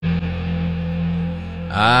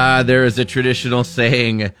There is a traditional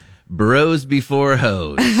saying, bros before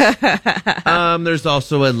hoes. There's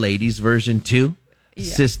also a ladies version too.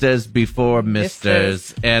 Yeah. Sisters before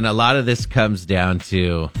misters. And a lot of this comes down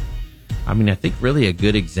to, I think really a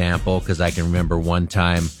good example, because I can remember one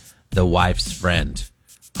time the wife's friend.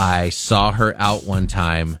 I saw her out one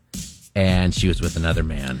time and she was with another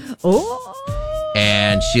man. Oh.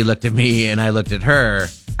 And she looked at me and I looked at her.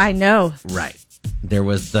 I know. Right. There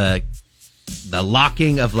was the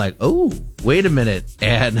locking of like, oh, wait a minute.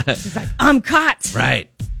 And she's like, I'm caught. Right.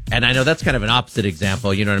 And I know that's kind of an opposite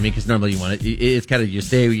example, you know what I mean? Because normally it's kind of, you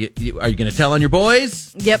say, are you going to tell on your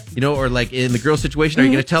boys? Yep. You know, or like in the girl situation, are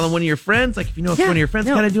you going to tell on one of your friends? Like if you know if one of your friends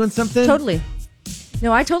kind of doing something? Totally.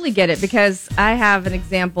 No, I totally get it, because I have an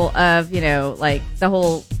example of, like the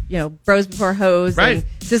whole, bros before hoes and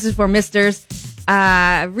sisters before misters.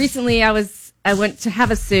 Recently I went to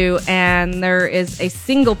Havasu, and there is a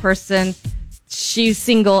single person. She's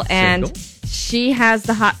single, and she has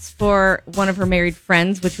the hots for one of her married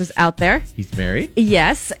friends, which was out there. He's married?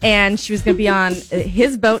 Yes, and she was going to be on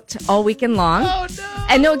his boat all weekend long. Oh, no.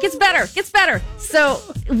 And no, it gets better. So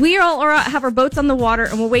we all have our boats on the water,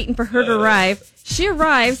 and we're waiting for her to arrive. She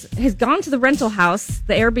arrives, has gone to the rental house,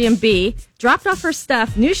 the Airbnb, dropped off her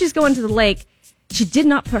stuff, knew she's going to the lake. She did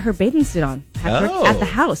not put her bathing suit on at the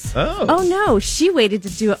house. Oh, no. She waited to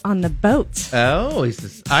do it on the boat. Oh, he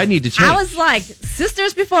says, I need to change. I was like,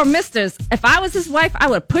 sisters before misters. If I was his wife, I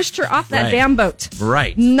would have pushed her off that damn boat.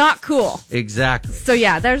 Right. Not cool. Exactly. So,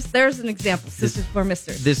 yeah, there's an example. Sisters before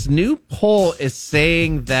misters. This new poll is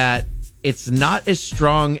saying that it's not as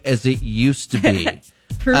strong as it used to be.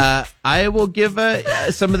 I will give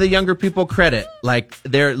some of the younger people credit. Like,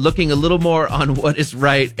 they're looking a little more on what is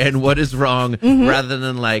right and what is wrong, rather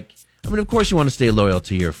than like, of course you want to stay loyal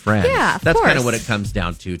to your friends. Yeah, That's kind of what it comes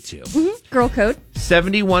down to, too. Girl code.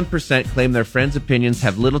 71% claim their friends' opinions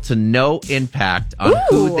have little to no impact on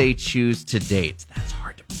who they choose to date. That's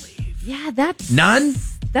hard to believe. Yeah, that's... None?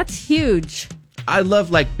 That's huge. I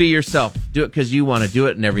love, be yourself. Do it because you want to do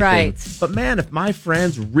it and everything. Right. But, man, if my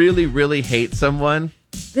friends really, really hate someone...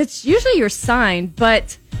 That's usually your sign,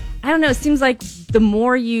 but I don't know. It seems like the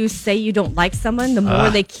more you say you don't like someone, the more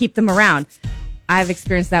they keep them around. I've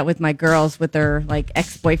experienced that with my girls, with their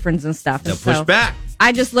ex-boyfriends and stuff. They'll push back.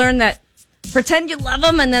 I just learned that pretend you love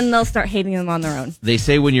them, and then they'll start hating them on their own. They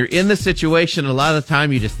say when you're in the situation, a lot of the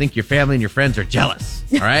time you just think your family and your friends are jealous.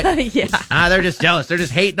 All right? Yeah. They're just jealous. They're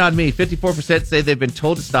just hating on me. 54% say they've been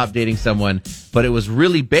told to stop dating someone, but it was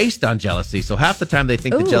really based on jealousy. So half the time they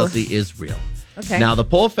think the jealousy is real. Okay. Now, the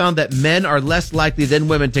poll found that men are less likely than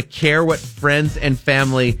women to care what friends and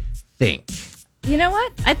family think. You know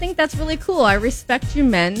what? I think that's really cool. I respect you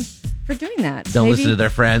men for doing that. Don't listen to their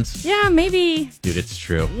friends. Yeah, maybe. Dude, it's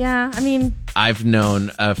true. Yeah, I've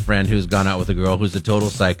known a friend who's gone out with a girl who's a total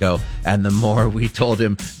psycho, and the more we told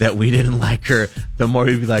him that we didn't like her, the more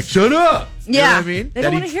he'd be like, shut up! You know what I mean? They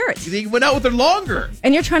don't want to hear it. He went out with her longer.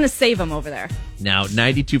 And you're trying to save them over there. Now,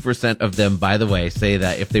 92% of them, by the way, say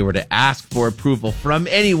that if they were to ask for approval from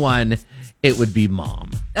anyone, it would be mom.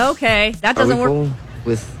 Okay, that doesn't work. Cool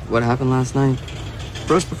with what happened last night?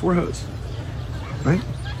 Bros before hoes. Right?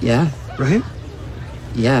 Yeah. Right?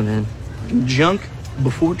 Yeah, man. Junk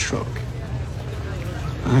before trunk.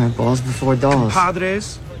 All right, balls before dolls.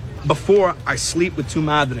 Padres before I sleep with two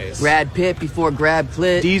madres. Brad Pitt before grab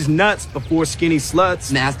clit. These nuts before skinny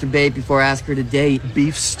sluts. Masturbate before ask her to date.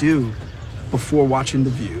 Beef stew before watching The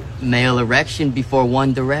View. Male erection before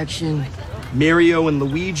One Direction. Mario and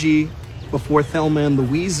Luigi before Thelma and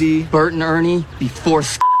Louise. Bert and Ernie before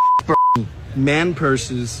Bernie. Man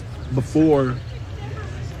purses before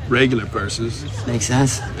regular purses. Makes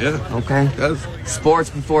sense. Yeah. Okay. Does. Sports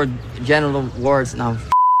before genital warts. No,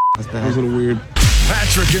 that's bad. That was a little weird.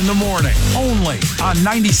 Patrick in the morning, only on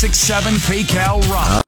 96.7 PayCal Rock.